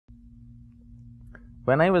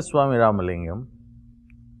When I was Swami Ramalingam,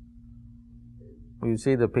 you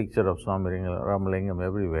see the picture of Swami Ramalingam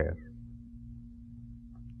everywhere.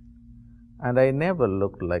 And I never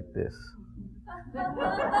looked like this.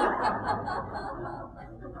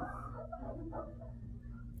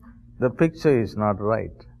 The picture is not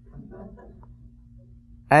right.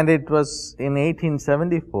 And it was in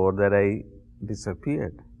 1874 that I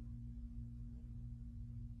disappeared.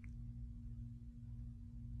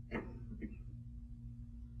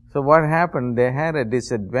 So what happened? They had a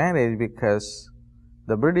disadvantage because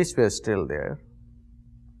the British were still there.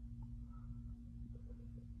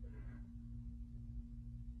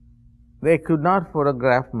 They could not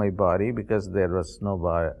photograph my body because there was no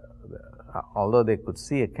body. Although they could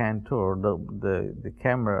see a contour, the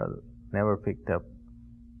camera never picked up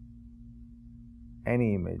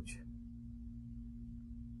any image.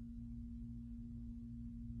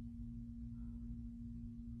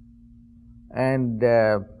 And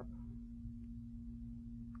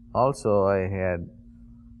also I had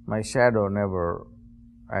my shadow never,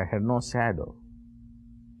 I had no shadow.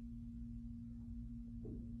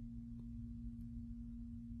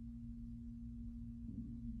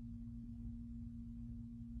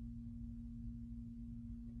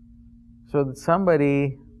 So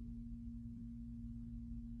somebody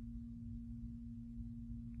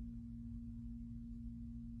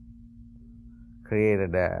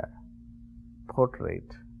created a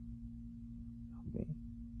portrait of me.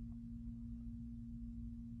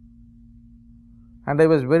 And I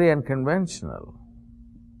was very unconventional.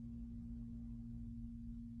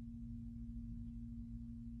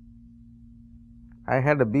 I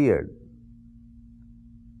had a beard.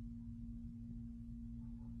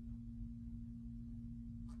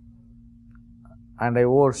 And I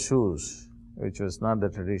wore shoes, which was not the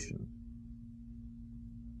tradition.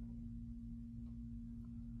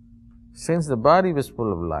 Since the body was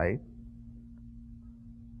full of light,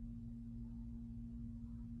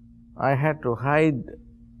 I had to hide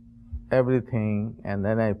everything, and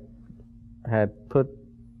then I had put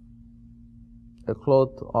a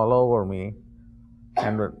cloth all over me,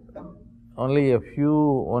 and only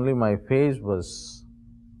my face was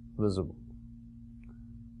visible.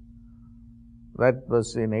 That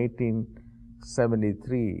was in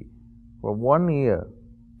 1873. For 1 year,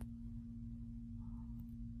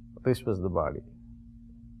 this was the body.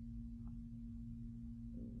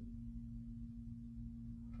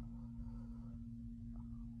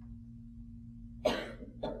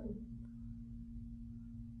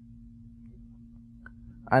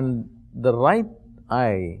 And the right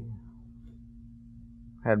eye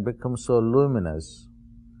had become so luminous,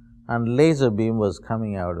 and laser beam was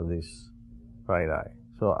coming out of this right eye.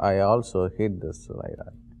 So I also hid this right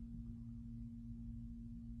eye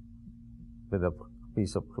with a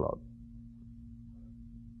piece of cloth.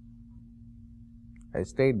 I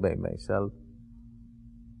stayed by myself.